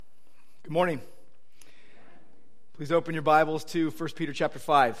Good morning. Please open your Bibles to 1 Peter chapter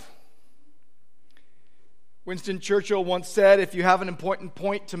 5. Winston Churchill once said, if you have an important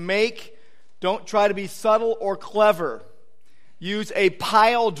point to make, don't try to be subtle or clever. Use a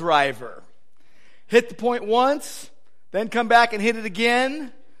pile driver. Hit the point once, then come back and hit it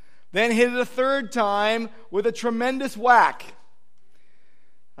again, then hit it a third time with a tremendous whack.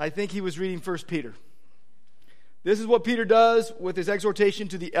 I think he was reading 1 Peter. This is what Peter does with his exhortation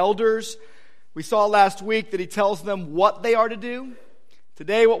to the elders. We saw last week that he tells them what they are to do.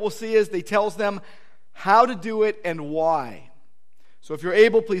 Today what we'll see is he tells them how to do it and why. So if you're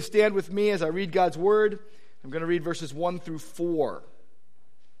able, please stand with me as I read God's word. I'm going to read verses 1 through 4.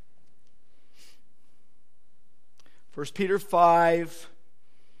 1 Peter 5,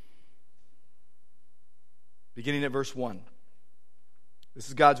 beginning at verse 1. This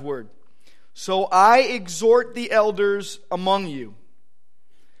is God's word. So I exhort the elders among you,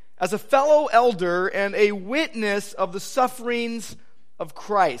 as a fellow elder and a witness of the sufferings of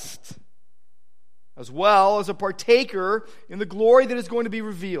Christ, as well as a partaker in the glory that is going to be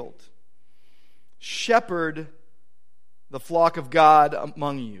revealed. Shepherd the flock of God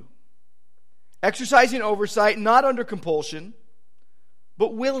among you, exercising oversight, not under compulsion,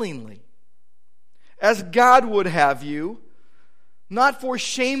 but willingly, as God would have you, not for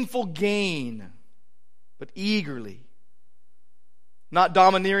shameful gain, but eagerly, not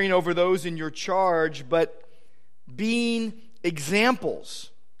domineering over those in your charge, but being examples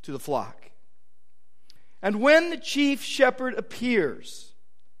to the flock. And when the chief shepherd appears,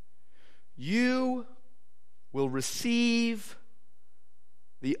 you will receive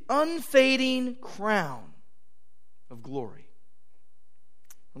the unfading crown of glory.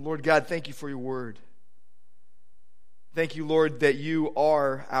 And Lord God, thank you for your word. Thank you, Lord, that you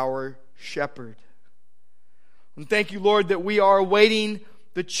are our shepherd. And thank you, Lord, that we are awaiting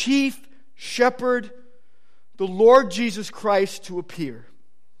the chief shepherd, the Lord Jesus Christ, to appear.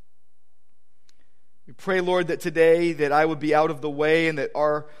 We pray, Lord, that today that I would be out of the way and that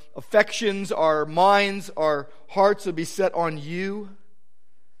our affections, our minds, our hearts would be set on you.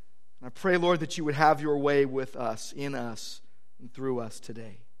 And I pray, Lord, that you would have your way with us, in us, and through us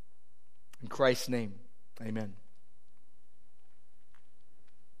today. In Christ's name, amen.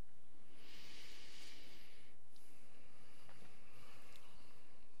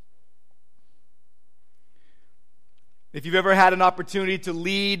 If you've ever had an opportunity to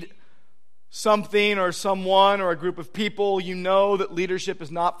lead something or someone or a group of people, you know that leadership is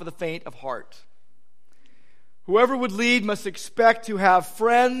not for the faint of heart. Whoever would lead must expect to have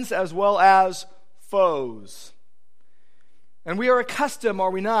friends as well as foes. And we are accustomed,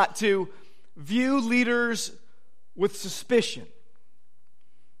 are we not, to view leaders with suspicion,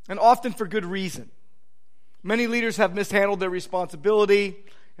 and often for good reason. Many leaders have mishandled their responsibility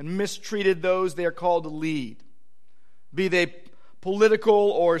and mistreated those they are called to lead, be they political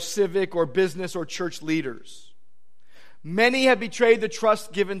or civic or business or church leaders. Many have betrayed the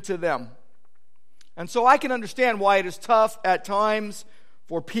trust given to them. And so I can understand why it is tough at times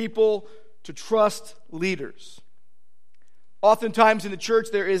for people to trust leaders. Oftentimes in the church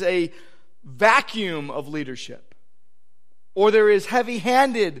there is a vacuum of leadership, or there is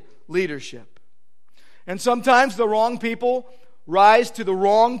heavy-handed leadership. And sometimes the wrong people rise to the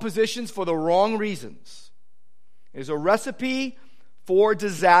wrong positions for the wrong reasons. It is a recipe for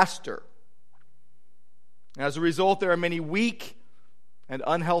disaster. As a result, there are many weak and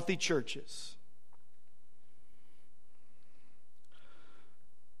unhealthy churches.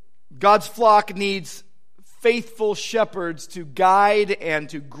 God's flock needs faithful shepherds to guide and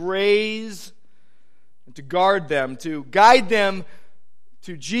to graze and to guard them, to guide them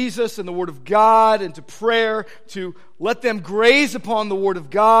to Jesus and the Word of God and to prayer, to let them graze upon the Word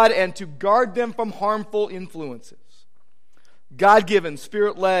of God and to guard them from harmful influences. God-given,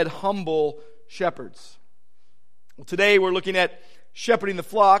 Spirit-led, humble shepherds. Well, today we're looking at shepherding the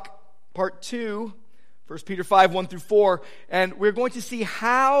flock, part 2, 1 Peter 5, 1 through 4, and we're going to see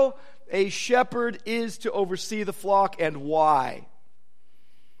how a shepherd is to oversee the flock and why.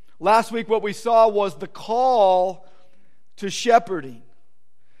 Last week what we saw was the call to shepherding.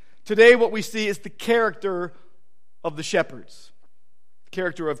 Today what we see is the character of the shepherds, the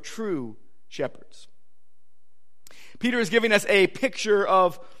character of true shepherds. Peter is giving us a picture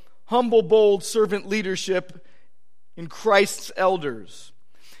of humble, bold servant leadership in Christ's elders.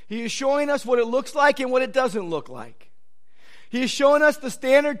 He is showing us what it looks like and what it doesn't look like. He is showing us the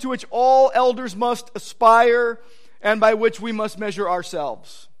standard to which all elders must aspire and by which we must measure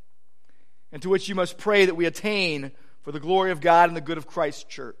ourselves, and to which you must pray that we attain for the glory of God and the good of Christ's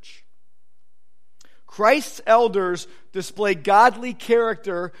church. Christ's elders display godly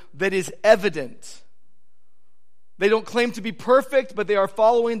character that is evident. They don't claim to be perfect, but they are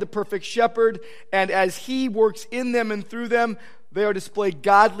following the perfect shepherd, and as he works in them and through them, they are displaying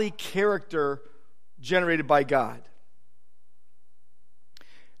godly character generated by God.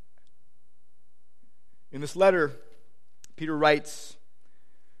 In this letter, Peter writes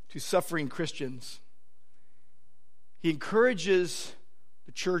to suffering Christians. He encourages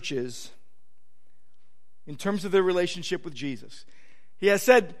the churches in terms of their relationship with Jesus. He has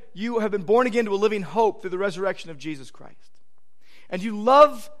said, you have been born again to a living hope through the resurrection of Jesus Christ. And you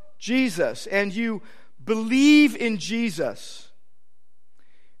love Jesus, and you believe in Jesus.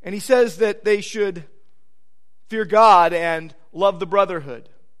 And he says that they should fear God and love the brotherhood.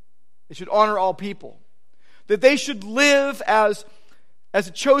 They should honor all people. That they should live as a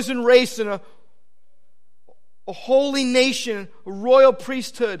chosen race and a holy nation, a royal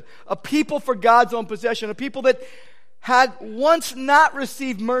priesthood, a people for God's own possession, a people that had once not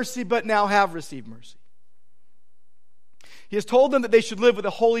received mercy but now have received mercy. He has told them that they should live with a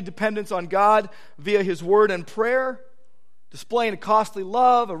holy dependence on God via His word and prayer, displaying a costly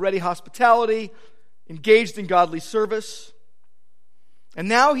love, a ready hospitality, engaged in godly service. And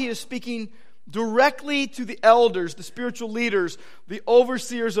now he is speaking directly to the elders, the spiritual leaders, the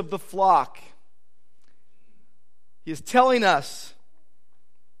overseers of the flock. He is telling us,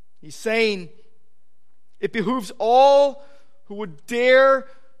 he's saying, it behooves all who would dare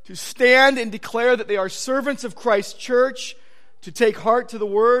to stand and declare that they are servants of Christ's church to take heart to the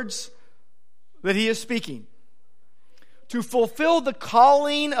words that he is speaking. To fulfill the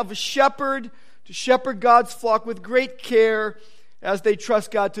calling of a shepherd to shepherd God's flock with great care as they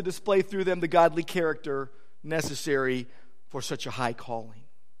trust God to display through them the godly character necessary for such a high calling.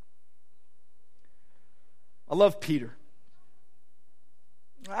 I love Peter.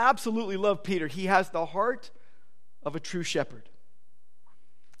 I absolutely love Peter. He has the heart of a true shepherd.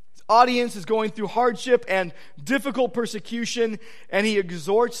 His audience is going through hardship and difficult persecution, and he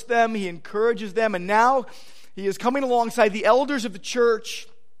exhorts them, he encourages them, and now he is coming alongside the elders of the church,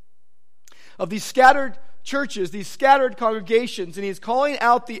 of these scattered churches, these scattered congregations, and he is calling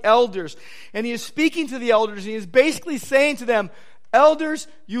out the elders, and he is speaking to the elders, and he is basically saying to them, elders,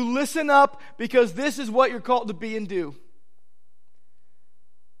 you listen up because this is what you're called to be and do.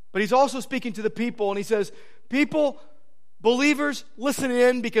 But he's also speaking to the people, and he says, people, believers, listen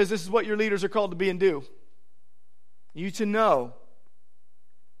in because this is what your leaders are called to be and do. You to know.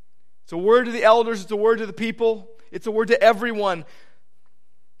 It's a word to the elders, it's a word to the people, it's a word to everyone.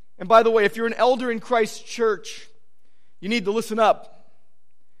 And by the way, if you're an elder in Christ's church, you need to listen up.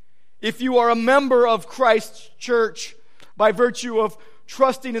 If you are a member of Christ's church, by virtue of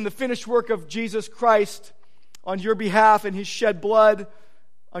trusting in the finished work of Jesus Christ on your behalf and His shed blood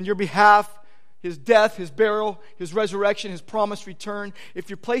on your behalf, His death, His burial, His resurrection, His promised return. If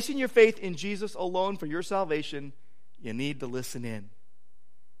you're placing your faith in Jesus alone for your salvation, you need to listen in.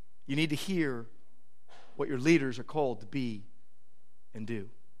 You need to hear what your leaders are called to be and do.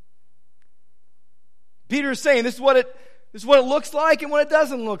 Peter is saying this is what it looks like and what it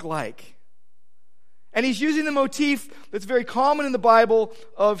doesn't look like. And he's using the motif that's very common in the Bible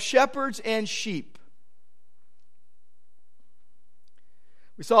of shepherds and sheep.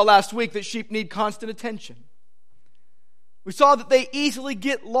 We saw last week that sheep need constant attention. We saw that they easily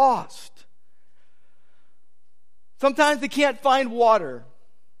get lost. Sometimes they can't find water.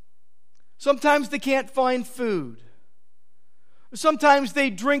 Sometimes they can't find food. Sometimes they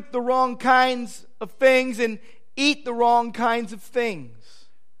drink the wrong kinds of things and eat the wrong kinds of things.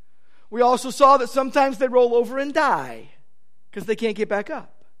 We also saw that sometimes they roll over and die because they can't get back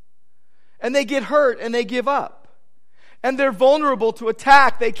up. And they get hurt and they give up. And they're vulnerable to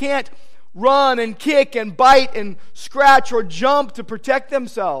attack. They can't run and kick and bite and scratch or jump to protect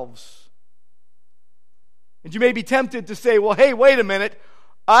themselves. And you may be tempted to say, well, hey, wait a minute.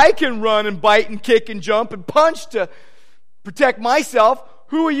 I can run and bite and kick and jump and punch to protect myself.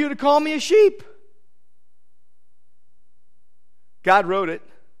 Who are you to call me a sheep? God wrote it.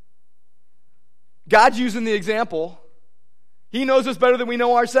 God's using the example. He knows us better than we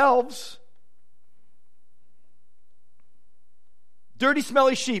know ourselves. Dirty,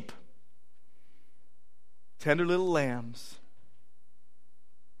 smelly sheep. Tender little lambs.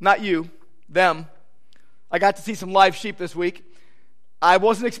 Not you, them. I got to see some live sheep this week. I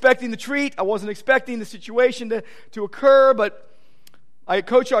wasn't expecting the treat. I wasn't expecting the situation to occur, but I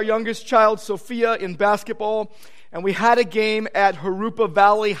coach our youngest child, Sophia, in basketball, and we had a game at Harupa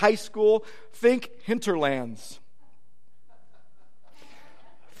Valley High School. Think hinterlands.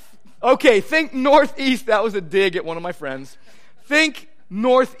 Okay, think northeast. That was a dig at one of my friends. Think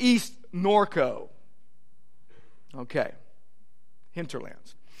northeast Norco. Okay.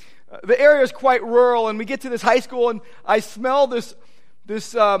 Hinterlands. The area is quite rural, and we get to this high school, and I smell this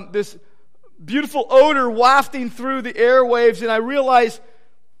beautiful odor wafting through the airwaves, and I realize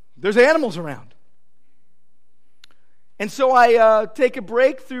there's animals around. And so I take a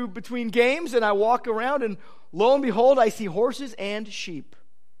break between games, and I walk around, and lo and behold, I see horses and sheep.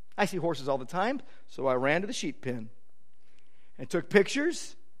 I see horses all the time, so I ran to the sheep pen and took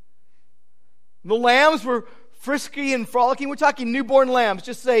pictures. The lambs were frisky and frolicking. We're talking newborn lambs.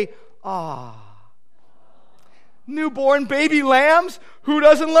 Just say, ah. Newborn baby lambs. Who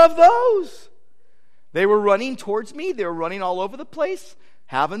doesn't love those? They were running towards me. They were running all over the place,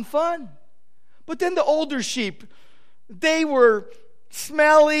 having fun. But then the older sheep, they were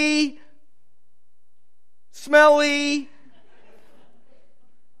smelly,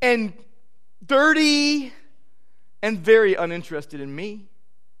 and dirty, and very uninterested in me.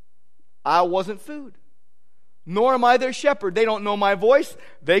 I wasn't food. Nor am I their shepherd. They don't know my voice.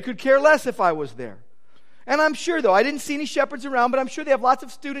 They could care less if I was there. And I'm sure, though, I didn't see any shepherds around, but I'm sure they have lots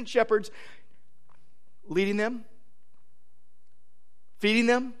of student shepherds leading them, feeding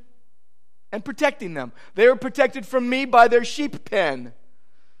them, and protecting them. They were protected from me by their sheep pen.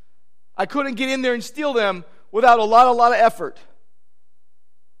 I couldn't get in there and steal them without a lot of effort.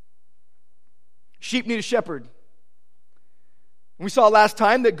 Sheep need a shepherd. We saw last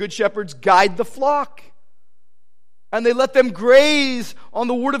time that good shepherds guide the flock. And they let them graze on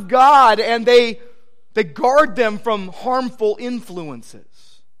the Word of God, and they guard them from harmful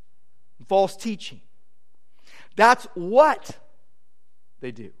influences, false teaching. That's what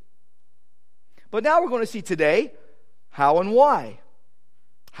they do. But now we're going to see today how and why.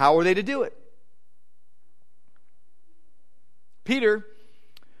 How are they to do it? Peter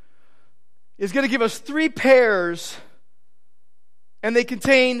is going to give us 3 pairs, and they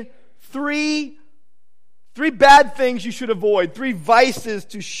contain three bad things you should avoid, 3 vices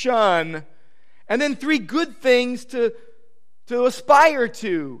to shun, and then 3 good things to aspire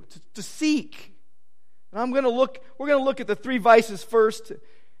to seek. And we're going to look at the 3 vices first.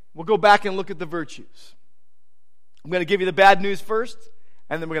 We'll go back and look at the virtues. I'm going to give you the bad news first,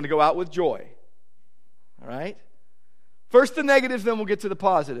 and then we're going to go out with joy. All right? First the negatives, then we'll get to the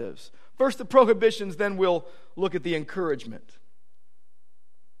positives. First the prohibitions, then we'll look at the encouragement.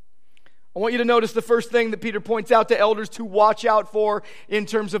 I want you to notice the first thing that Peter points out to elders to watch out for in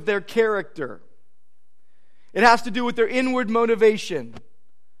terms of their character. It has to do with their inward motivation.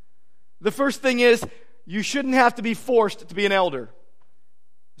 The first thing is, you shouldn't have to be forced to be an elder,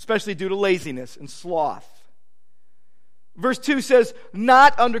 especially due to laziness and sloth. Verse 2 says,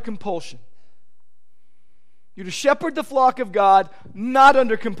 not under compulsion. You're to shepherd the flock of God, not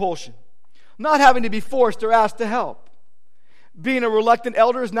under compulsion. Not having to be forced or asked to help. Being a reluctant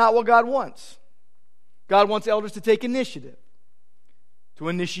elder is not what God wants. God wants elders to take initiative, to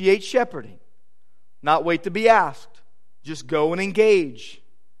initiate shepherding, not wait to be asked. Just go and engage.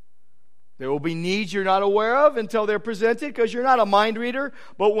 There will be needs you're not aware of until they're presented, because you're not a mind reader.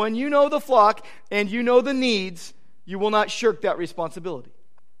 But when you know the flock and you know the needs, you will not shirk that responsibility.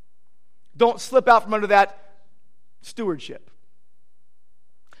 Don't slip out from under that stewardship.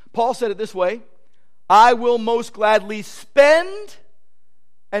 Paul said it this way, I will most gladly spend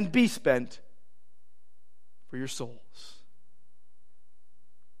and be spent for your souls.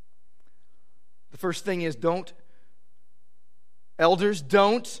 The first thing is elders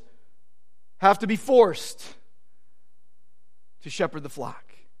don't have to be forced to shepherd the flock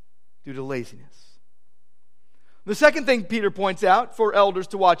due to laziness. The second thing Peter points out for elders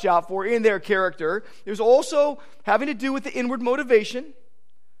to watch out for in their character is also having to do with the inward motivation.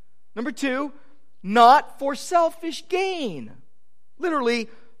 Number 2, not for selfish gain. Literally,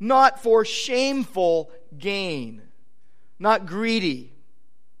 not for shameful gain. Not greedy.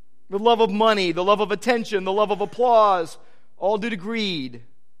 The love of money, the love of attention, the love of applause, all due to greed.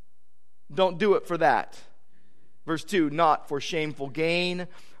 Don't do it for that. Verse 2, not for shameful gain.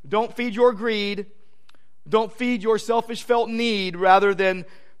 Don't feed your greed. Don't feed your selfish felt need rather than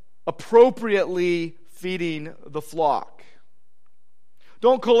appropriately feeding the flock.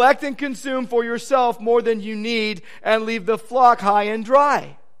 Don't collect and consume for yourself more than you need and leave the flock high and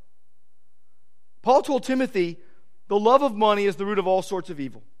dry. Paul told Timothy, the love of money is the root of all sorts of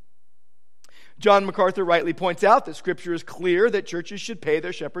evil. John MacArthur rightly points out that Scripture is clear that churches should pay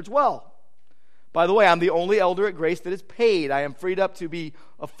their shepherds well. By the way, I'm the only elder at Grace that is paid. I am freed up to be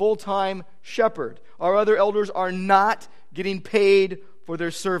a full-time shepherd. Our other elders are not getting paid for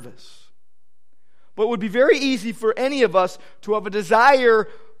their service. But it would be very easy for any of us to have a desire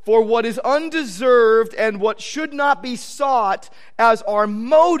for what is undeserved and what should not be sought as our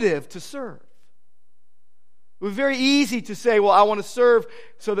motive to serve. It was very easy to say, well, I want to serve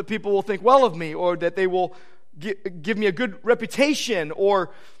so that people will think well of me, or that they will give me a good reputation, or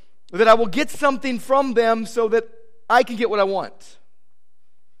that I will get something from them so that I can get what I want.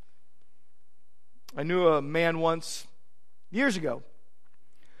 I knew a man once, years ago,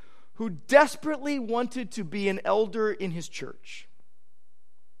 who desperately wanted to be an elder in his church.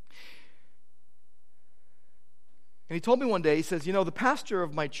 And he told me one day, he says, the pastor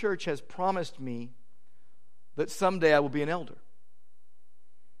of my church has promised me that someday I will be an elder.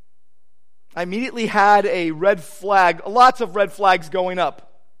 I immediately had a red flag, lots of red flags going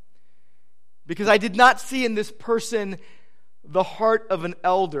up, because I did not see in this person the heart of an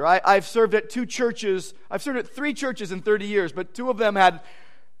elder. I've served at 2 churches. I've served at 3 churches in 30 years, but 2 of them had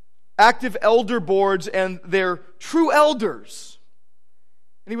active elder boards, and they're true elders.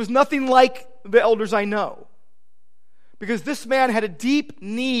 And he was nothing like the elders I know, because this man had a deep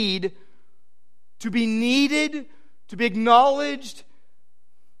need to be needed, to be acknowledged,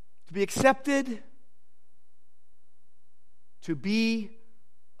 to be accepted, to be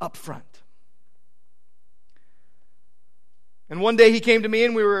upfront. And one day he came to me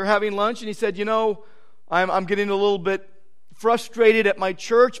and we were having lunch, and he said, I'm getting a little bit frustrated at my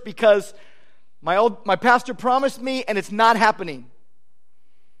church because my pastor promised me and it's not happening.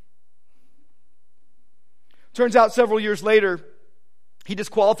 Turns out several years later, he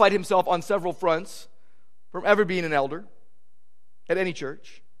disqualified himself on several fronts from ever being an elder at any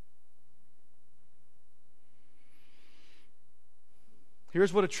church.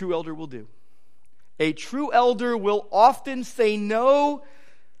 Here's what a true elder will do. A true elder will often say no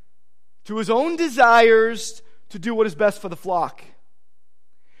to his own desires to do what is best for the flock.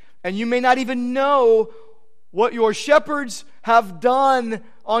 And you may not even know what your shepherds have done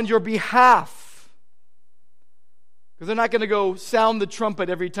on your behalf, because they're not going to go sound the trumpet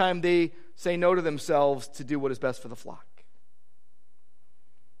every time they say no to themselves to do what is best for the flock.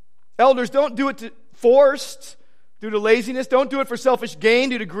 Elders, don't do it forced due to laziness. Don't do it for selfish gain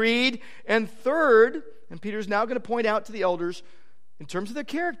due to greed. And third, and Peter's now going to point out to the elders, in terms of their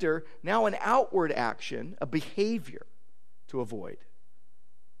character, now an outward action, a behavior to avoid.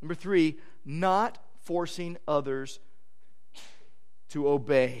 Number 3, not forcing others to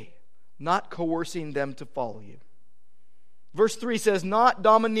obey, not coercing them to follow you. Verse 3 says, not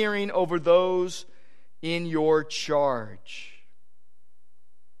domineering over those in your charge.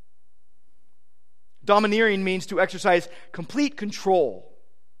 Domineering means to exercise complete control,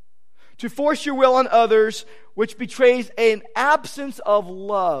 to force your will on others, which betrays an absence of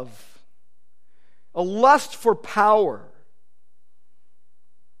love, a lust for power.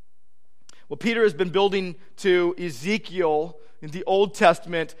 Well, Peter has been building to Ezekiel in the Old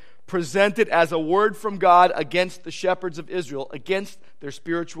Testament, presented as a word from God against the shepherds of Israel, against their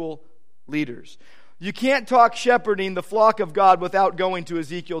spiritual leaders. You can't talk shepherding the flock of God without going to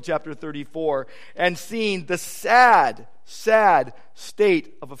Ezekiel chapter 34 and seeing the sad, sad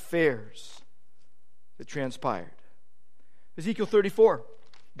state of affairs that transpired. Ezekiel 34.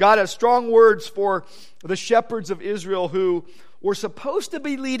 God has strong words for the shepherds of Israel who were supposed to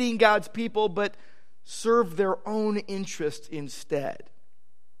be leading God's people, but served their own interest instead.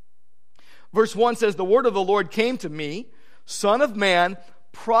 Verse 1 says, the word of the Lord came to me, Son of man,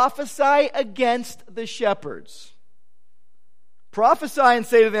 prophesy against the shepherds. Prophesy and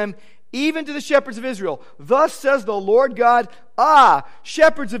say to them, even to the shepherds of Israel, thus says the Lord God,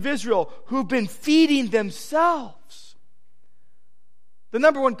 shepherds of Israel who've been feeding themselves. The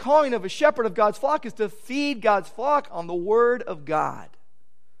number one calling of a shepherd of God's flock is to feed God's flock on the word of God.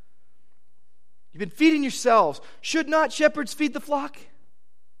 You've been feeding yourselves. Should not shepherds feed the flock?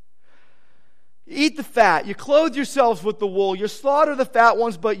 You eat the fat, you clothe yourselves with the wool, you slaughter the fat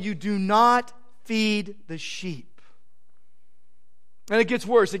ones, but you do not feed the sheep. And it gets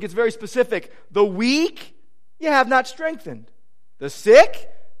worse, it gets very specific. The weak you have not strengthened. The sick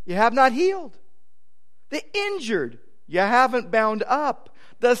you have not healed. The injured you haven't bound up.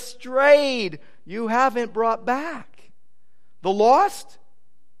 The strayed you haven't brought back. The lost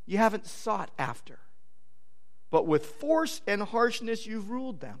you haven't sought after. But with force and harshness you've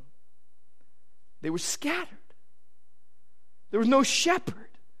ruled them. They were scattered. There was no shepherd.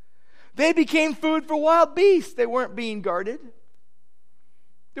 They became food for wild beasts. They weren't being guarded.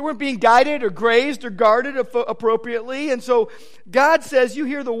 They weren't being guided or grazed or guarded appropriately. And so God says, you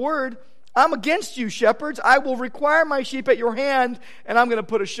hear the word, I'm against you, shepherds. I will require my sheep at your hand, and I'm going to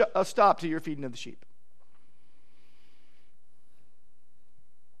put a stop to your feeding of the sheep.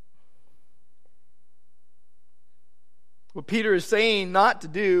 What Peter is saying not to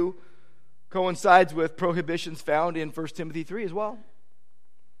do coincides with prohibitions found in 1 Timothy 3 as well.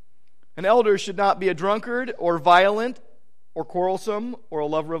 An elder should not be a drunkard or violent or quarrelsome or a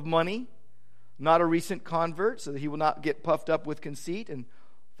lover of money, not a recent convert, so that he will not get puffed up with conceit and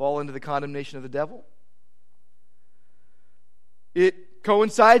fall into the condemnation of the devil. It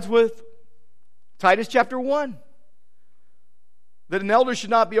coincides with Titus chapter 1, that an elder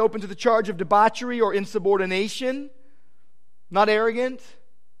should not be open to the charge of debauchery or insubordination, not arrogant,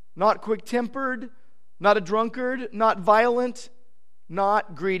 not quick-tempered, not a drunkard, not violent,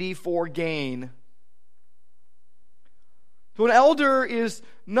 not greedy for gain. So an elder is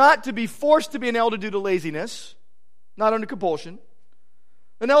not to be forced to be an elder due to laziness, not under compulsion.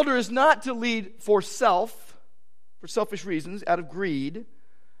 An elder is not to lead for selfish reasons, out of greed,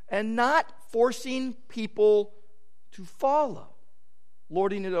 and not forcing people to follow,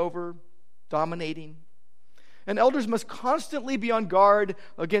 lording it over, dominating. And elders must constantly be on guard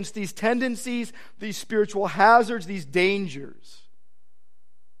against these tendencies, these spiritual hazards, these dangers.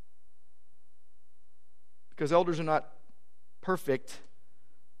 Because elders are not perfect.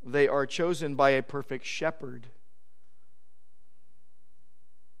 They are chosen by a perfect shepherd.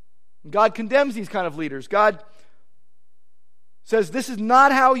 God condemns these kind of leaders. God says this is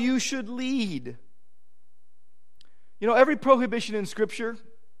not how you should lead. You know, every prohibition in Scripture,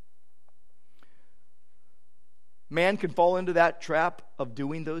 man can fall into that trap of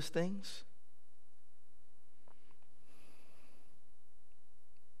doing those things.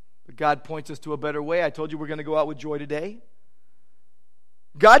 But God points us to a better way. I told you we're going to go out with joy today.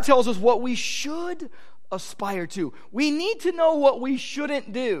 God tells us what we should aspire to. We need to know what we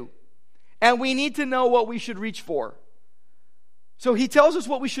shouldn't do. And we need to know what we should reach for. So he tells us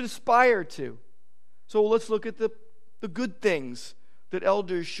what we should aspire to. So let's look at the good things that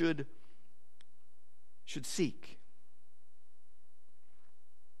elders should seek.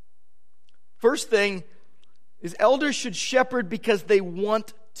 First thing is elders should shepherd because they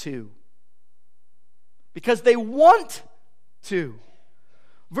want to. Because they want to.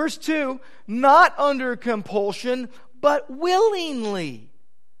 Verse 2, not under compulsion, but willingly.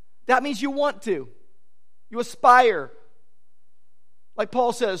 That means you want to. You aspire. Like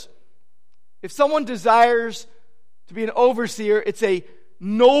Paul says, if someone desires to be an overseer, it's a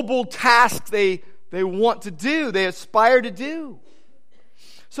noble task they want to do, they aspire to do.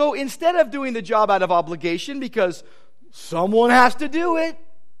 So instead of doing the job out of obligation because someone has to do it,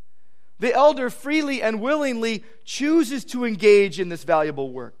 the elder freely and willingly chooses to engage in this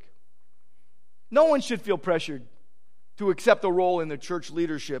valuable work. No one should feel pressured to accept a role in the church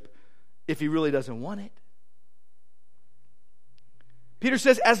leadership if he really doesn't want it. Peter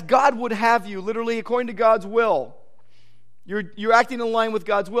says, as God would have you, literally according to God's will. You're acting in line with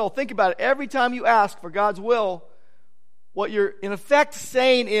God's will. Think about it. Every time you ask for God's will, what you're in effect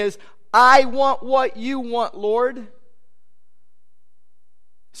saying is, I want what you want, Lord.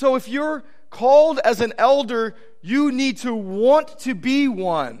 So if you're called as an elder, you need to want to be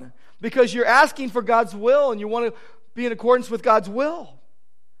one because you're asking for God's will and you want to be in accordance with God's will.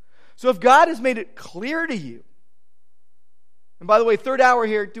 So if God has made it clear to you, and by the way, third hour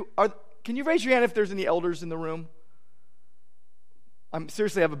here, can you raise your hand if there's any elders in the room? I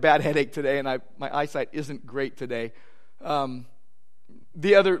seriously have a bad headache today, and my eyesight isn't great today.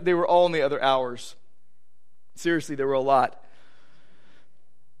 They were all in the other hours. Seriously, there were a lot.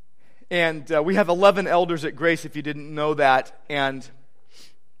 And we have 11 elders at Grace, if you didn't know that. And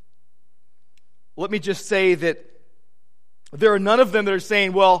let me just say that there are none of them that are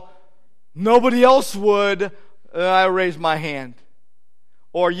saying, well, nobody else would. I raised my hand.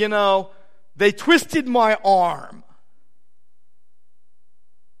 Or, they twisted my arm.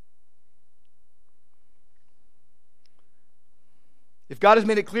 If God has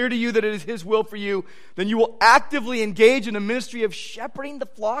made it clear to you that it is His will for you, then you will actively engage in a ministry of shepherding the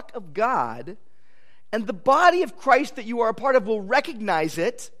flock of God, and the body of Christ that you are a part of will recognize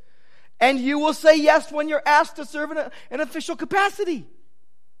it, and you will say yes when you're asked to serve in an official capacity.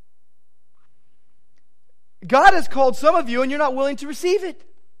 God has called some of you, and you're not willing to receive it.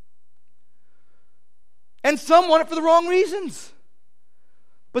 And some want it for the wrong reasons.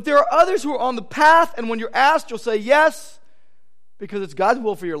 But there are others who are on the path, and when you're asked, you'll say yes, because it's God's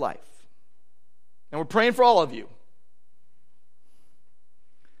will for your life. And we're praying for all of you.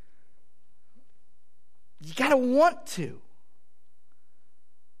 You got to want to.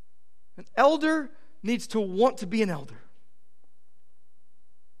 An elder needs to want to be an elder.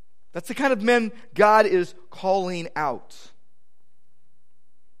 That's the kind of men God is calling out.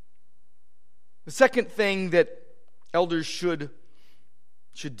 The second thing that elders should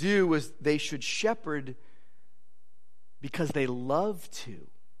do is they should shepherd because they love to.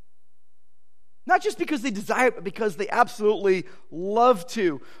 Not just because they desire it, but because they absolutely love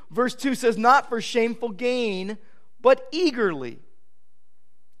to. Verse 2 says, not for shameful gain, but eagerly.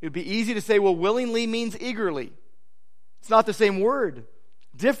 It would be easy to say, well, willingly means eagerly. It's not the same word.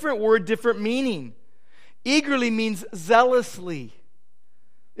 Different word, different meaning. Eagerly means zealously.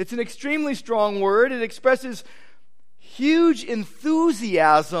 It's an extremely strong word. It expresses huge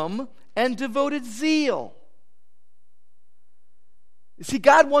enthusiasm and devoted zeal. You see,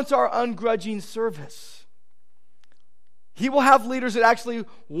 God wants our ungrudging service. He will have leaders that actually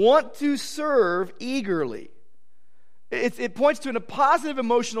want to serve eagerly. It points to a positive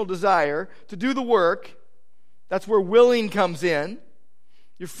emotional desire to do the work. That's where willing comes in.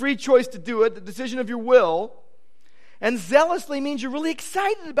 Your free choice to do it, the decision of your will. And zealously means you're really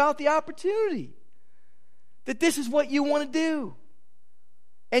excited about the opportunity. That this is what you want to do.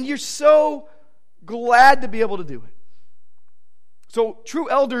 And you're so glad to be able to do it. So true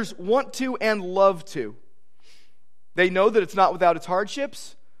elders want to and love to. They know that it's not without its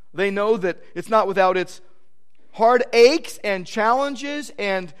hardships. They know that it's not without its hard aches and challenges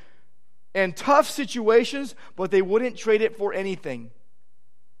and tough situations, but they wouldn't trade it for anything.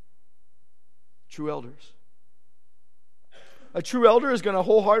 True elders. A true elder is going to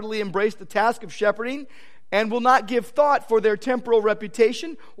wholeheartedly embrace the task of shepherding and will not give thought for their temporal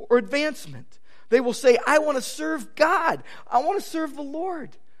reputation or advancement. They will say, I want to serve God. I want to serve the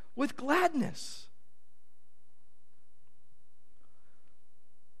Lord with gladness.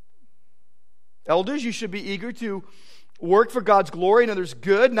 Elders, you should be eager to work for God's glory and others'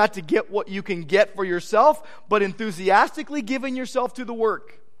 good, not to get what you can get for yourself, but enthusiastically giving yourself to the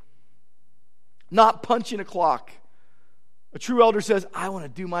work. Not punching a clock. A true elder says, I want to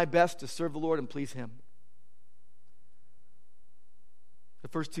do my best to serve the Lord and please Him. The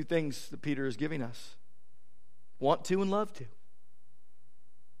first two things that Peter is giving us. Want to and love to.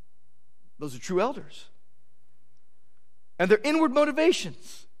 Those are true elders. And their inward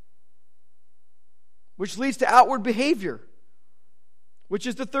motivations, which leads to outward behavior, which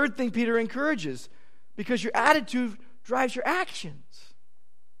is the third thing Peter encourages, because your attitude drives your actions.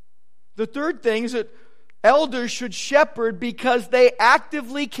 The third thing is that elders should shepherd because they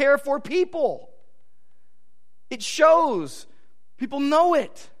actively care for people. It shows. People know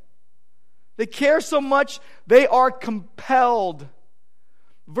it. They care so much, they are compelled.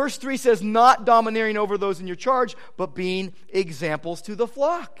 Verse 3 says, not domineering over those in your charge, but being examples to the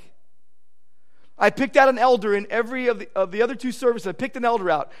flock. I picked out an elder in every of the other two services. I picked an elder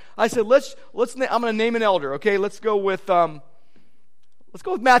out. I said, I'm going to name an elder. Okay, let's go with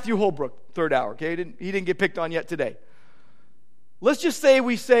Matthew Holbrook, third hour. Okay, he didn't get picked on yet today. Let's just say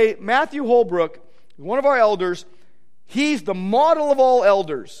we say Matthew Holbrook, one of our elders. He's the model of all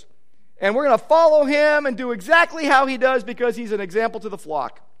elders. And we're going to follow him and do exactly how he does because he's an example to the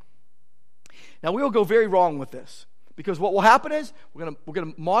flock. Now, we will go very wrong with this. Because what will happen is we're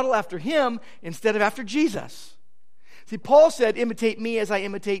going to model after him instead of after Jesus. See, Paul said, imitate me as I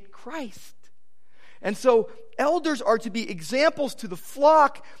imitate Christ. And so elders are to be examples to the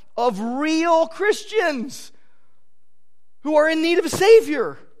flock of real Christians who are in need of a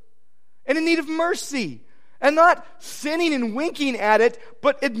Savior and in need of mercy. And not sinning and winking at it,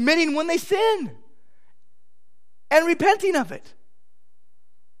 but admitting when they sin and repenting of it.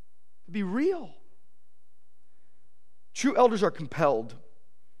 Be real. True elders are compelled.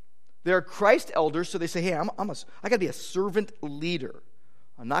 They are Christ elders, so they say, hey, I got to be a servant leader.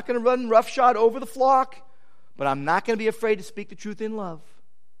 I'm not going to run roughshod over the flock, but I'm not going to be afraid to speak the truth in love.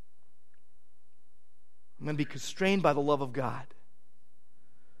 I'm going to be constrained by the love of God.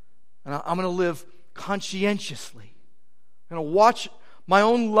 And I'm going to live conscientiously. I'm going to watch my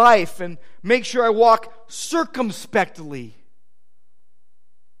own life and make sure I walk circumspectly.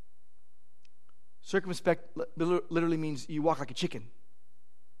 Circumspect literally means you walk like a chicken.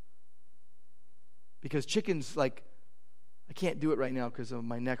 Because chickens, I can't do it right now because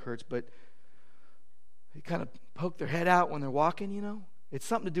my neck hurts, but they kind of poke their head out when they're walking, you know. It's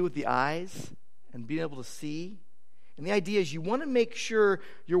something to do with the eyes and being able to see. And the idea is you want to make sure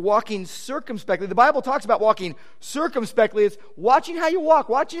you're walking circumspectly. The Bible talks about walking circumspectly. It's watching how you walk,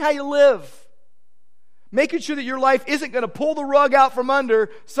 watching how you live. Making sure that your life isn't going to pull the rug out from under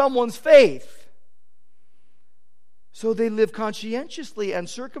someone's faith. So they live conscientiously and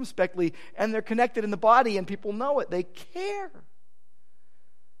circumspectly, and they're connected in the body, and people know it. They care.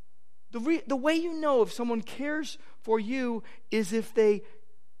 The way you know if someone cares for you is if they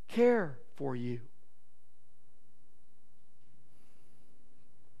care for you.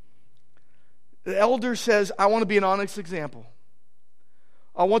 The elder says, I want to be an honest example.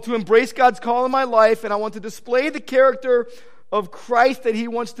 I want to embrace God's call in my life, and I want to display the character of Christ that he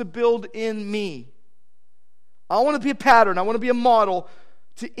wants to build in me. I want to be a pattern. I want to be a model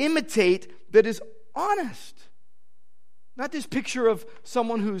to imitate that is honest. Not this picture of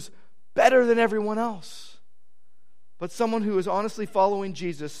someone who's better than everyone else, but someone who is honestly following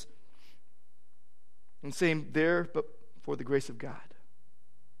Jesus and saying, there, but for the grace of God,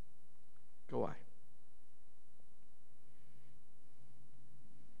 go I.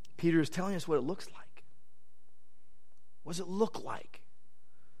 Peter is telling us what it looks like. What does it look like?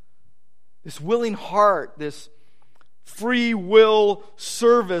 This willing heart, this free will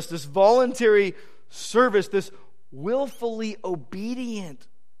service, this voluntary service, this willfully obedient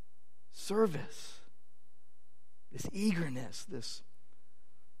service, this eagerness, this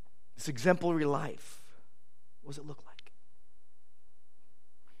exemplary life. What does it look like?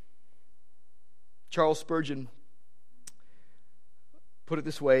 Charles Spurgeon put it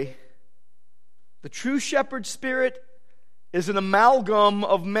this way: the true shepherd's spirit is an amalgam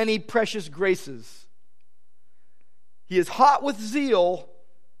of many precious graces. He is hot with zeal,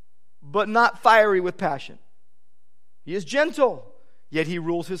 but not fiery with passion. He is gentle, yet he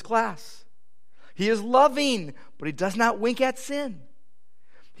rules his class. He is loving, but he does not wink at sin.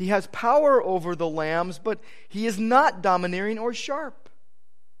 He has power over the lambs, but he is not domineering or sharp.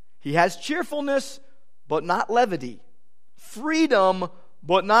 He has cheerfulness, but not levity. Freedom,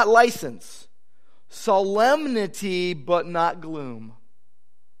 but not license. Solemnity, but not gloom.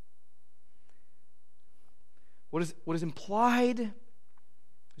 What is implied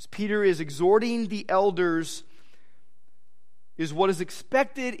as Peter is exhorting the elders is what is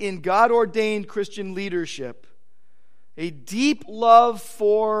expected in God-ordained Christian leadership. A deep love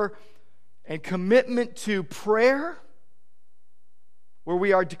for and commitment to prayer, where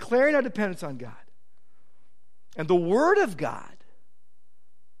we are declaring our dependence on God. And the Word of God.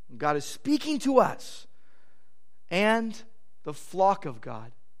 God is speaking to us. And the flock of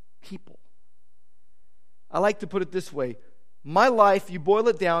God, people. I like to put it this way. My life, you boil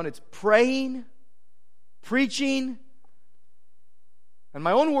it down, it's praying, preaching, and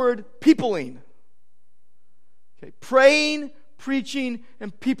my own word, peopling. Okay, praying, preaching,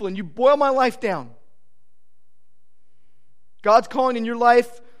 and peopling. You boil my life down. God's calling in your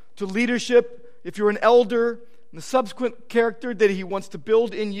life to leadership. If you're an elder, and the subsequent character that he wants to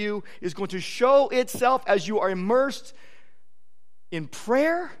build in you is going to show itself as you are immersed in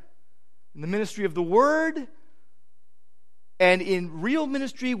prayer, in the ministry of the Word, and in real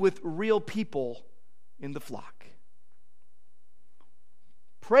ministry with real people in the flock.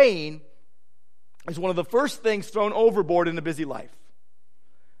 Praying is one of the first things thrown overboard in a busy life.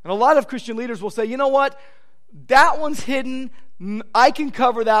 And a lot of Christian leaders will say, you know what? That one's hidden. I can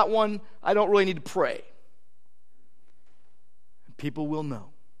cover that one. I don't really need to pray. People will know.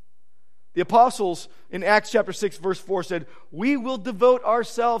 The apostles in Acts chapter 6 verse 4 said, we will devote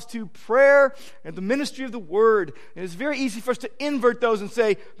ourselves to prayer and the ministry of the Word. And it's very easy for us to invert those and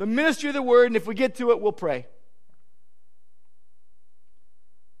say, the ministry of the Word, and if we get to it, we'll pray.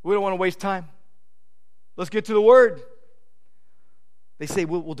 We don't want to waste time. Let's get to the Word. They say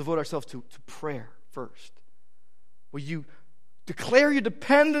we'll devote ourselves to prayer first. Will you declare your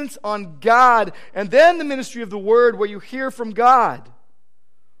dependence on God, and then the ministry of the Word where you hear from God.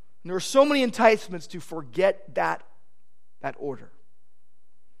 And there are so many enticements to forget that order.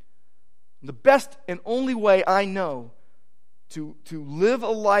 And the best and only way I know to live a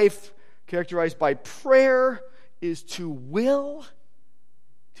life characterized by prayer is to will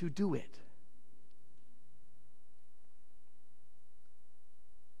to do it.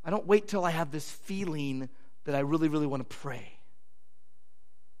 I don't wait till I have this feeling that I really, really want to pray.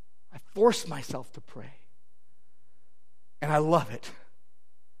 I force myself to pray. And I love it.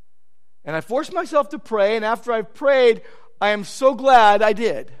 And I force myself to pray, and after I've prayed, I am so glad I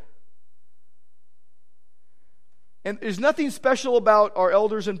did. And there's nothing special about our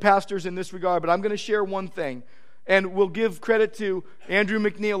elders and pastors in this regard, but I'm going to share one thing. And we'll give credit to Andrew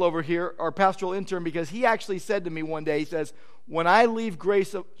McNeil over here, our pastoral intern, because he actually said to me one day, he says, when I leave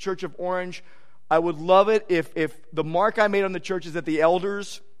Grace Church of Orange, I would love it if the mark I made on the church is that the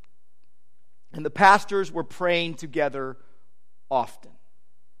elders and the pastors were praying together often.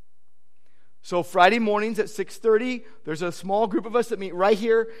 So Friday mornings at 6:30, there's a small group of us that meet right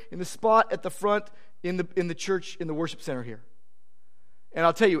here in the spot at the front in the church, in the worship center here. And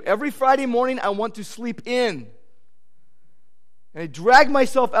I'll tell you, every Friday morning I want to sleep in. And I drag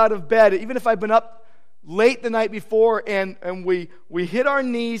myself out of bed, even if I've been up late the night before, and we hit our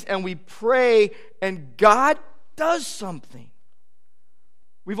knees and we pray, and God does something.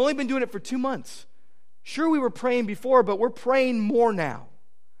 We've only been doing it for 2 months. Sure, we were praying before, but we're praying more now.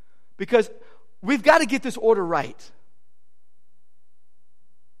 Because we've got to get this order right.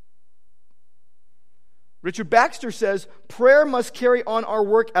 Richard Baxter says, prayer must carry on our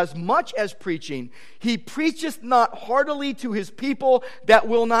work as much as preaching. He preacheth not heartily to his people that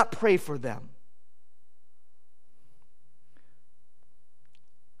will not pray for them.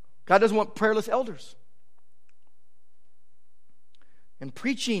 God doesn't want prayerless elders. And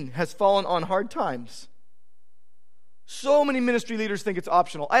preaching has fallen on hard times. So many ministry leaders think it's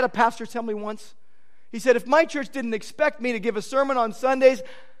optional. I had a pastor tell me once, he said, if my church didn't expect me to give a sermon on Sundays,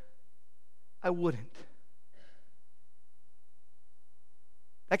 I wouldn't.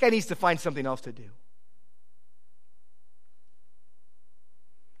 That guy needs to find something else to do.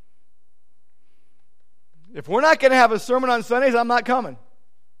 If we're not going to have a sermon on Sundays, I'm not coming.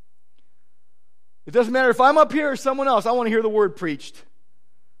 It doesn't matter if I'm up here or someone else. I want to hear the word preached.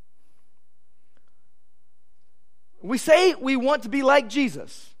 We say we want to be like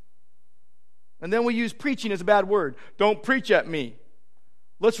Jesus. And then we use preaching as a bad word. Don't preach at me.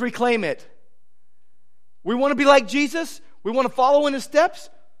 Let's reclaim it. We want to be like Jesus. We want to follow in his steps.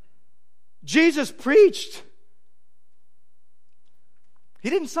 Jesus preached. He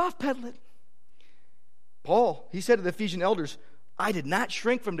didn't soft pedal it. Paul, he said to the Ephesian elders, I did not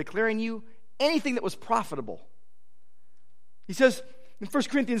shrink from declaring you anything that was profitable. He says in 1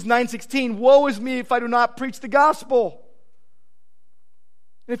 Corinthians 9:16, woe is me if I do not preach the gospel.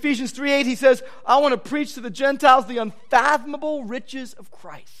 In Ephesians 3:8, he says, I want to preach to the Gentiles the unfathomable riches of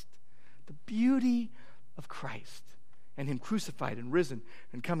Christ, the beauty of Christ, and him crucified and risen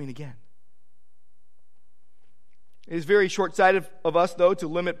and coming again. It is very short-sighted of us, though, to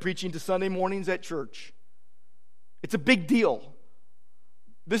limit preaching to Sunday mornings at church. It's a big deal.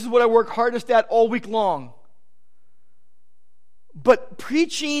 This is what I work hardest at all week long. But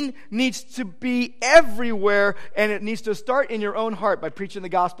preaching needs to be everywhere, and it needs to start in your own heart by preaching the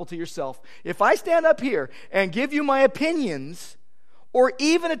gospel to yourself. If I stand up here and give you my opinions, or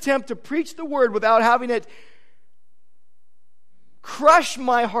even attempt to preach the word without having it crush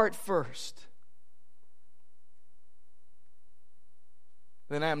my heart first,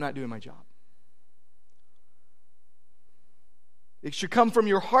 then I am not doing my job. It should come from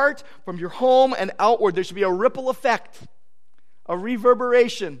your heart, from your home, and outward. There should be a ripple effect, a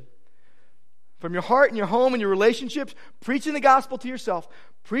reverberation. From your heart and your home and your relationships, preaching the gospel to yourself,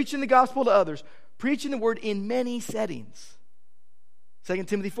 preaching the gospel to others, preaching the word in many settings. 2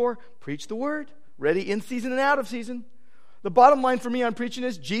 Timothy 4, preach the word, ready in season and out of season. The bottom line for me on preaching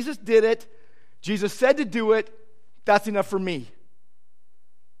is, Jesus did it. Jesus said to do it. That's enough for me.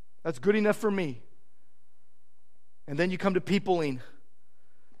 That's good enough for me. And then you come to peopling.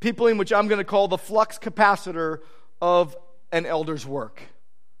 Peopling, which I'm going to call the flux capacitor of an elder's work.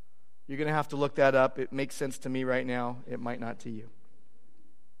 You're going to have to look that up. It makes sense to me right now. It might not to you.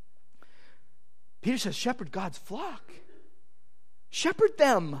 Peter says, shepherd God's flock. Shepherd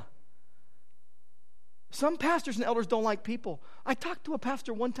them. Some pastors and elders don't like people. I talked to a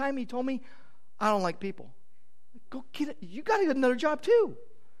pastor one time. He told me, I don't like people. Go get it. You got to get another job too.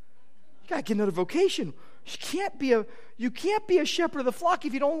 You got to get another vocation. You can't be a shepherd of the flock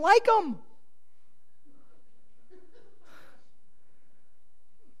if you don't like them.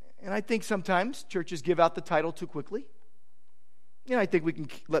 And I think sometimes churches give out the title too quickly. I think we can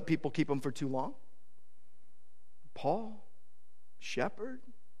let people keep them for too long. Paul, shepherd,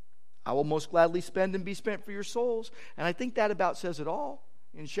 I will most gladly spend and be spent for your souls. And I think that about says it all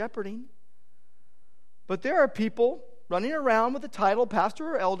in shepherding. But there are people running around with the title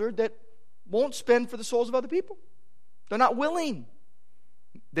pastor or elder that won't spend for the souls of other people. They're not willing.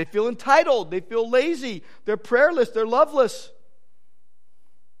 They feel entitled. They feel lazy. They're prayerless. They're loveless.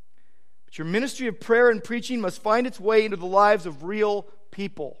 But your ministry of prayer and preaching must find its way into the lives of real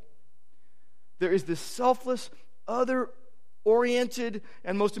people. There is this selfless, other-oriented,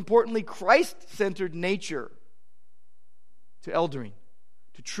 and most importantly, Christ-centered nature to eldering,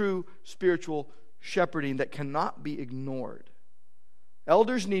 to true spiritual shepherding that cannot be ignored.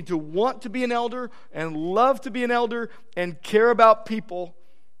 Elders need to want to be an elder and love to be an elder and care about people.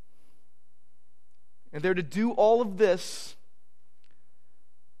 And they're to do all of this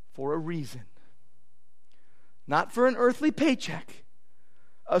for a reason. Not for an earthly paycheck.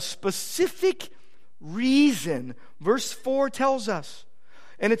 A specific reason. Verse 4 tells us.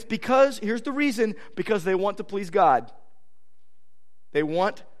 And it's because, here's the reason, because they want to please God. They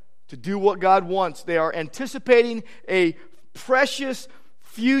want to do what God wants. They are anticipating a precious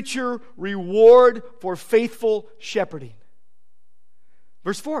future reward for faithful shepherding.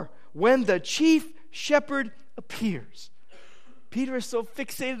 Verse 4, when the chief shepherd appears. Peter is so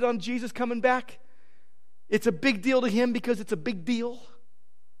fixated on Jesus coming back. It's a big deal to him because it's a big deal.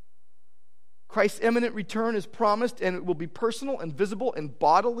 Christ's imminent return is promised, and it will be personal and visible and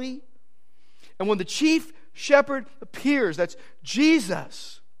bodily. And when the chief shepherd appears, that's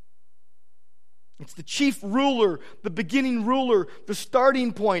Jesus. It's the chief ruler, the beginning ruler, the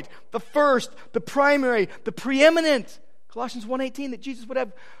starting point, the first, the primary, the preeminent. Colossians 1:18, that Jesus would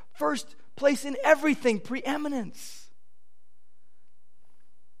have first place in everything, preeminence.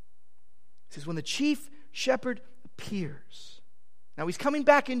 It says, when the chief shepherd appears. Now he's coming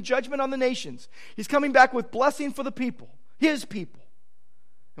back in judgment on the nations. He's coming back with blessing for the people, his people.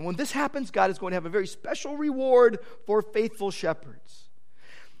 And when this happens, God is going to have a very special reward for faithful shepherds.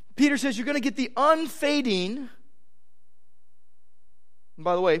 Peter says you're going to get the unfading. And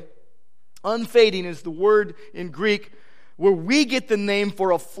by the way, unfading is the word in Greek where we get the name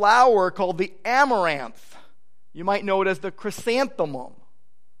for a flower called the amaranth. You might know it as the chrysanthemum.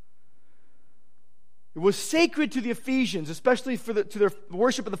 It was sacred to the Ephesians, especially to their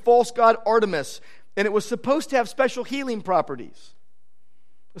worship of the false god Artemis, and it was supposed to have special healing properties.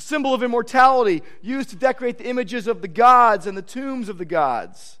 A symbol of immortality used to decorate the images of the gods and the tombs of the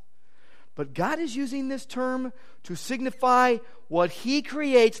gods. But God is using this term to signify what He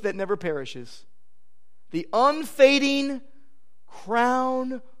creates that never perishes. The unfading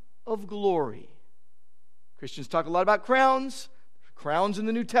crown of glory. Christians talk a lot about crowns. Crowns in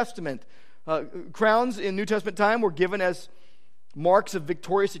the New Testament. Crowns in New Testament time were given as marks of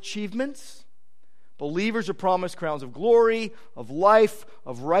victorious achievements. Believers are promised crowns of glory, of life,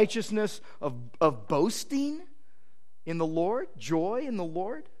 of righteousness, of boasting in the Lord, joy in the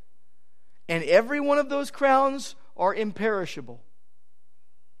Lord. And every one of those crowns are imperishable.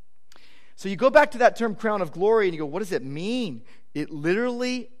 So you go back to that term crown of glory and you go, what does it mean? It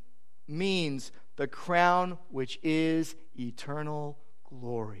literally means the crown which is eternal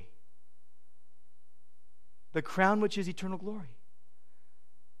glory. The crown which is eternal glory.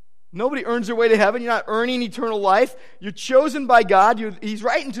 Nobody earns their way to heaven. You're not earning eternal life. You're chosen by God. He's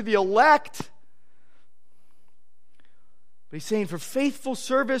writing to the elect. But He's saying for faithful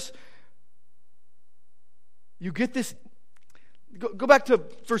service, you get this. Go back to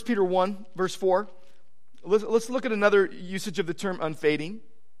 1 Peter 1, verse 4. Let's look at another usage of the term unfading.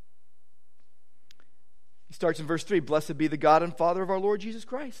 He starts in verse 3. Blessed be the God and Father of our Lord Jesus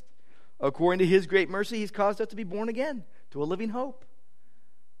Christ. According to His great mercy, He's caused us to be born again to a living hope.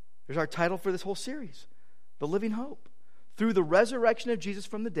 There's our title for this whole series. The living hope. Through the resurrection of Jesus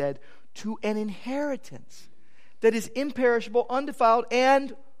from the dead to an inheritance that is imperishable, undefiled,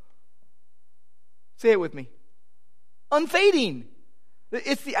 and, say it with me, unfading.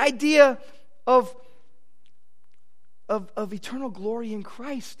 It's the idea of eternal glory in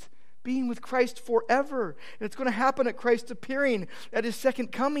Christ, being with Christ forever. And it's going to happen at Christ's appearing, at His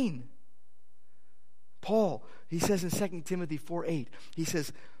second coming. Paul, he says in 2 Timothy 4:8, he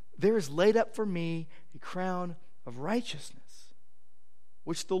says, there is laid up for me a crown of righteousness,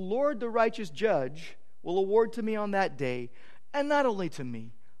 which the Lord, the righteous judge, will award to me on that day, and not only to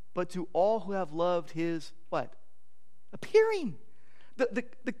me, but to all who have loved His, what? Appearing. The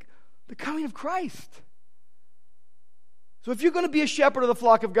coming of Christ. So if you're going to be a shepherd of the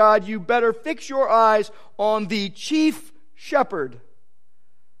flock of God, you better fix your eyes on the chief shepherd.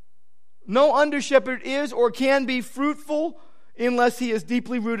 No under-shepherd is or can be fruitful unless he is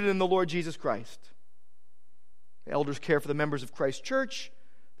deeply rooted in the Lord Jesus Christ. The elders care for the members of Christ's church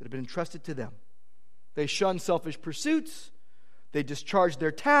that have been entrusted to them. They shun selfish pursuits. They discharge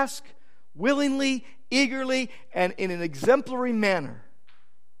their task willingly, eagerly, and in an exemplary manner.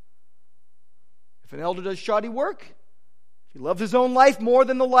 If an elder does shoddy work, if he loves his own life more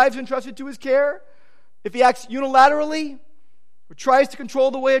than the lives entrusted to his care, if he acts unilaterally, or tries to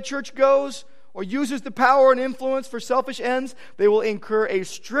control the way a church goes, or uses the power and influence for selfish ends, they will incur a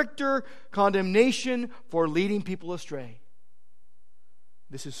stricter condemnation for leading people astray.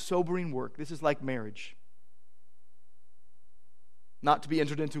 This is sobering work. This is like marriage. Not to be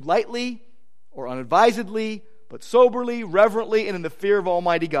entered into lightly or unadvisedly, but soberly, reverently, and in the fear of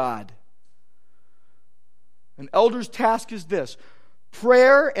Almighty God. An elder's task is this: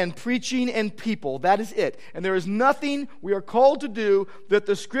 prayer and preaching and people. That is it. And there is nothing we are called to do that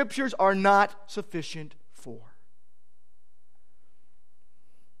the Scriptures are not sufficient for.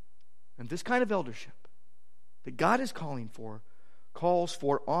 And this kind of eldership that God is calling for calls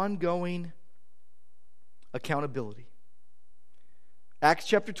for ongoing accountability. Acts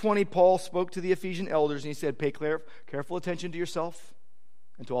chapter 20, Paul spoke to the Ephesian elders and he said, pay careful attention to yourself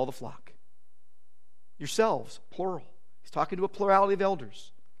and to all the flock. Yourselves, plural. He's talking to a plurality of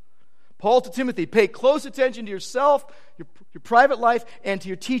elders. Paul to Timothy, pay close attention to yourself, your private life, and to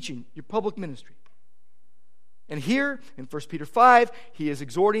your teaching, your public ministry. And here, in 1 Peter 5, he is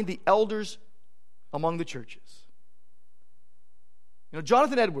exhorting the elders among the churches. You know,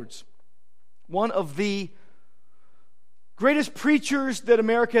 Jonathan Edwards, one of the greatest preachers that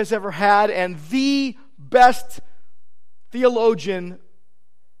America has ever had, and the best theologian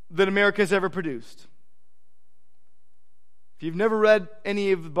that America has ever produced. If you've never read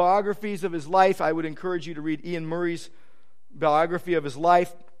any of the biographies of his life, I would encourage you to read Ian Murray's biography of his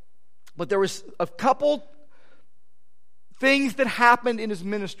life. But there was a couple things that happened in his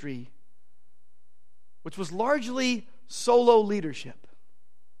ministry, which was largely solo leadership,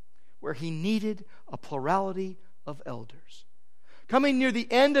 where he needed a plurality of elders. Coming near the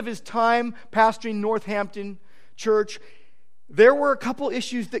end of his time pastoring Northampton Church, there were a couple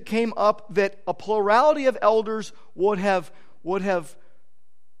issues that came up that a plurality of elders would have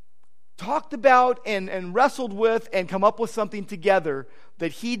talked about and wrestled with and come up with something together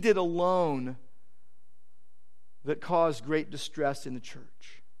that he did alone that caused great distress in the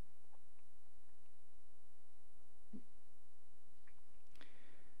church.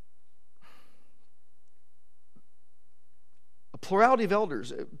 A plurality of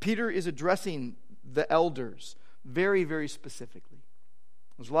elders. Peter is addressing the elders very, very specifically.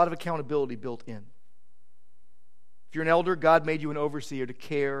 There's a lot of accountability built in. If you're an elder, God made you an overseer to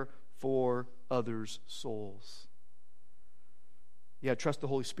care for others' souls. You got to trust the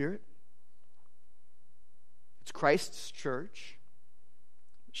Holy Spirit. It's Christ's church.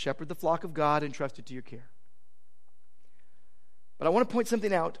 Shepherd the flock of God and trust it to your care. But I want to point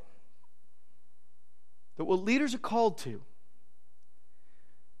something out, that what leaders are called to,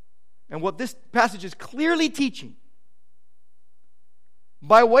 and what this passage is clearly teaching,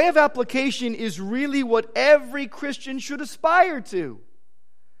 by way of application, is really what every Christian should aspire to.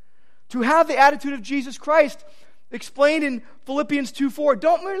 To have the attitude of Jesus Christ explained in Philippians 2:4.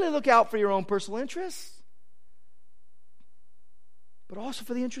 Don't merely look out for your own personal interests, but also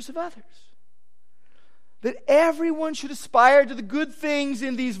for the interests of others. That everyone should aspire to the good things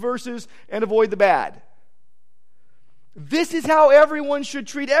in these verses and avoid the bad. This is how everyone should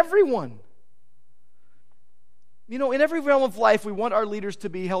treat everyone. You know, in every realm of life, we want our leaders to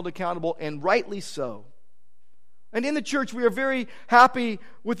be held accountable, and rightly so. And in the church, we are very happy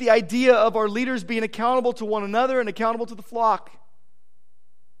with the idea of our leaders being accountable to one another and accountable to the flock.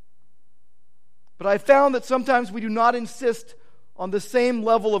 But I found that sometimes we do not insist on the same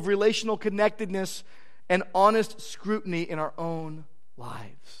level of relational connectedness and honest scrutiny in our own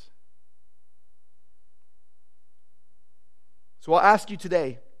lives. So I'll ask you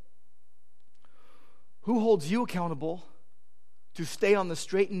today, who holds you accountable to stay on the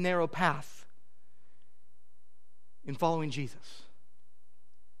straight and narrow path in following Jesus?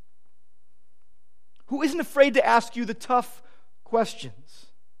 Who isn't afraid to ask you the tough questions?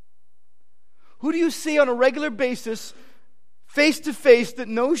 Who do you see on a regular basis, face to face, that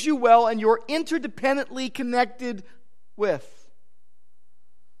knows you well and you're interdependently connected with?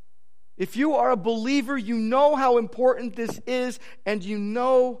 If you are a believer, you know how important this is, and you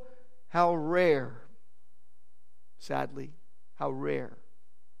know how rare, sadly, how rare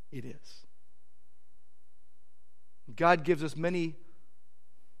it is. God gives us many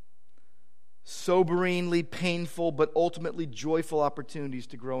soberingly painful but ultimately joyful opportunities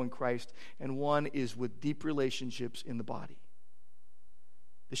to grow in Christ, and one is with deep relationships in the body.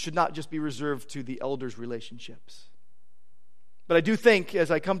 This should not just be reserved to the elders' relationships. But I do think,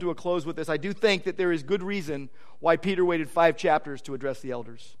 as I come to a close with this, I do think that there is good reason why Peter waited 5 chapters to address the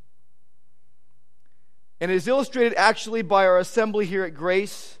elders. And it is illustrated actually by our assembly here at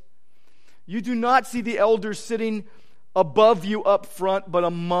Grace. You do not see the elders sitting above you up front, but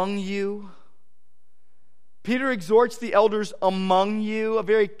among you. Peter exhorts the elders among you, a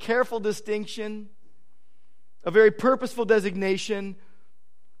very careful distinction, a very purposeful designation.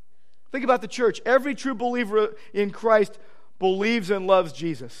 Think about the church. Every true believer in Christ believes and loves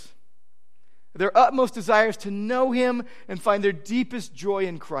Jesus. Their utmost desire is to know Him and find their deepest joy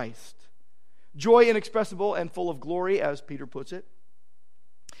in Christ. Joy inexpressible and full of glory, as Peter puts it.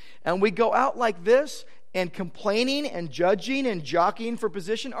 And we go out like this, and complaining and judging and jockeying for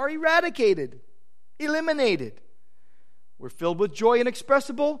position are eradicated, eliminated. We're filled with joy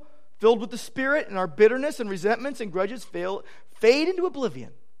inexpressible, filled with the Spirit, and our bitterness and resentments and grudges fade into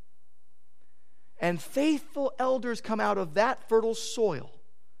oblivion. And faithful elders come out of that fertile soil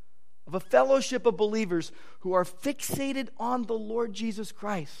of a fellowship of believers who are fixated on the Lord Jesus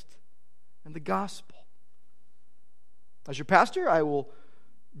Christ and the gospel. As your pastor, I will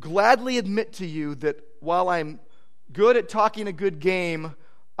gladly admit to you that while I'm good at talking a good game,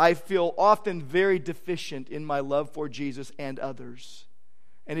 I feel often very deficient in my love for Jesus and others.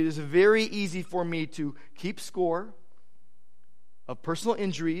 And it is very easy for me to keep score of personal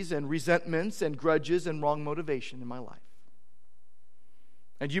injuries and resentments and grudges and wrong motivation in my life.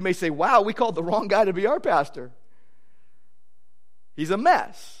 And you may say, wow, we called the wrong guy to be our pastor. He's a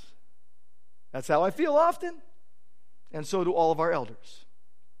mess. That's how I feel often. And so do all of our elders.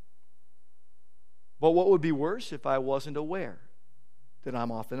 But what would be worse if I wasn't aware that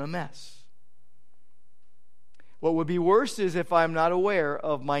I'm often a mess? What would be worse is if I'm not aware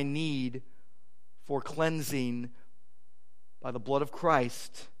of my need for cleansing by the blood of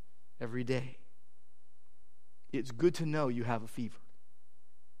Christ every day. It's good to know you have a fever.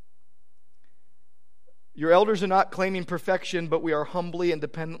 Your elders are not claiming perfection, but we are humbly and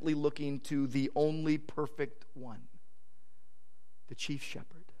dependently looking to the only perfect one, the chief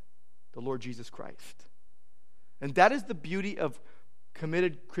shepherd, the Lord Jesus Christ. And that is the beauty of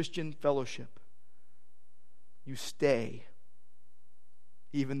committed Christian fellowship. You stay,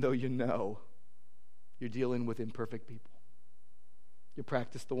 even though you know you're dealing with imperfect people. You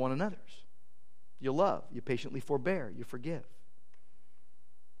practice the one another's. You love. You patiently forbear. You forgive.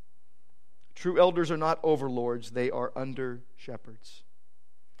 True elders are not overlords. They are under shepherds.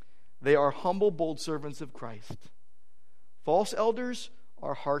 They are humble, bold servants of Christ. False elders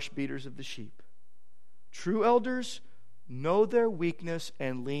are harsh beaters of the sheep. True elders know their weakness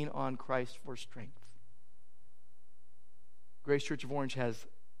and lean on Christ for strength. Grace Church of Orange has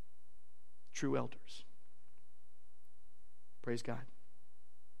true elders. Praise God.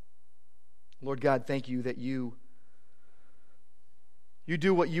 Lord God, thank you that you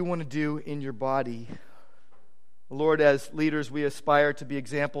do what you want to do in your body. Lord, as leaders, we aspire to be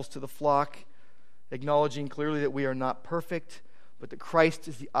examples to the flock, acknowledging clearly that we are not perfect, but that Christ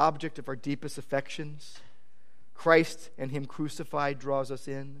is the object of our deepest affections. Christ and Him crucified draws us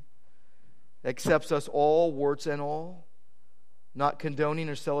in, accepts us all, warts and all, not condoning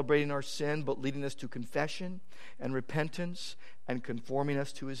or celebrating our sin, but leading us to confession and repentance and conforming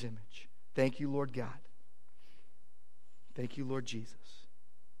us to His image. Thank you, Lord God. Thank you, Lord Jesus.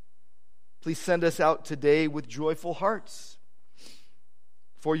 Please send us out today with joyful hearts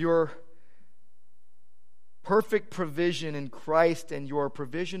for your perfect provision in Christ and your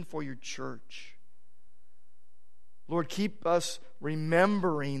provision for your church. Lord, keep us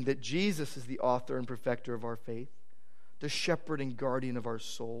remembering that Jesus is the author and perfecter of our faith, the shepherd and guardian of our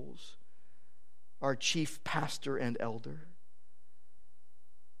souls, our chief pastor and elder,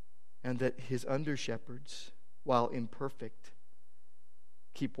 and that His under-shepherds, while imperfect,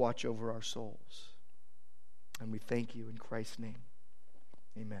 keep watch over our souls. And we thank you in Christ's name.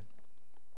 Amen.